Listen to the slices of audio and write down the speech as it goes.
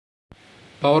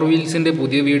Power വീൽസിൻ്റെ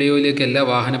പുതിയ വീഡിയോയിലേക്ക് എല്ലാ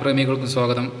വാഹനപ്രേമികൾക്കും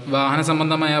സ്വാഗതം. വാഹന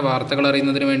സംബന്ധമായ വാർത്തകൾ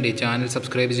അറിയുന്നതിന് വേണ്ടി ചാനൽ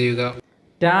സബ്സ്ക്രൈബ് ചെയ്യുക.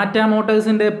 Tata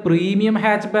മോട്ടോഴ്സിൻ്റെ premium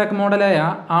hatch back മോഡലായ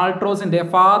ആൾട്രോസിൻ്റെ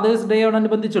fathers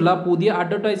ഡേയോടനുബന്ധിച്ചുള്ള പുതിയ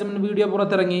അഡ്വർടൈസ്മെൻറ്റ് വീഡിയോ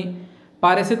പുറത്തിറങ്ങി.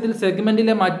 പരസ്യത്തിൽ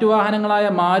സെഗ്മെൻറ്റിലെ മറ്റു വാഹനങ്ങളായ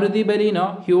Maruti Baleno,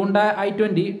 Hyundai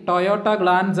i20, Toyota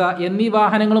Glanza എന്നീ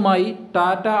വാഹനങ്ങളുമായി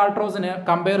ടാറ്റ ആൾട്രോസിനെ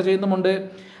കമ്പയർ ചെയ്യുന്നുമുണ്ട്.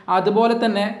 അതുപോലെ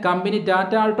തന്നെ കമ്പനി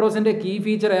ടാറ്റ ആൾട്രോസിൻ്റെ കീ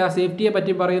ഫീച്ചറായ സേഫ്റ്റിയെ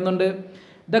പറ്റി പറയുന്നുണ്ട്.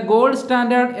 ദ ഗോൾഡ്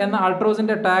സ്റ്റാൻഡേർഡ് എന്ന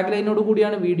ആൾട്രോസിൻ്റെ ടാഗ് ലൈനോട്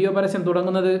കൂടിയാണ് വീഡിയോ പരസ്യം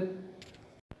തുടങ്ങുന്നത്.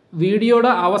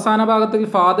 വീഡിയോയുടെ അവസാന ഭാഗത്തിൽ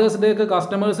ഫാദേഴ്സ് ഡേക്ക്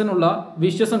കസ്റ്റമേഴ്സിനുള്ള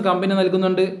വിശ്വസം കമ്പനി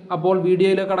നൽകുന്നുണ്ട്. അപ്പോൾ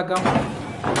വീഡിയോയിലേക്ക് കടക്കാം.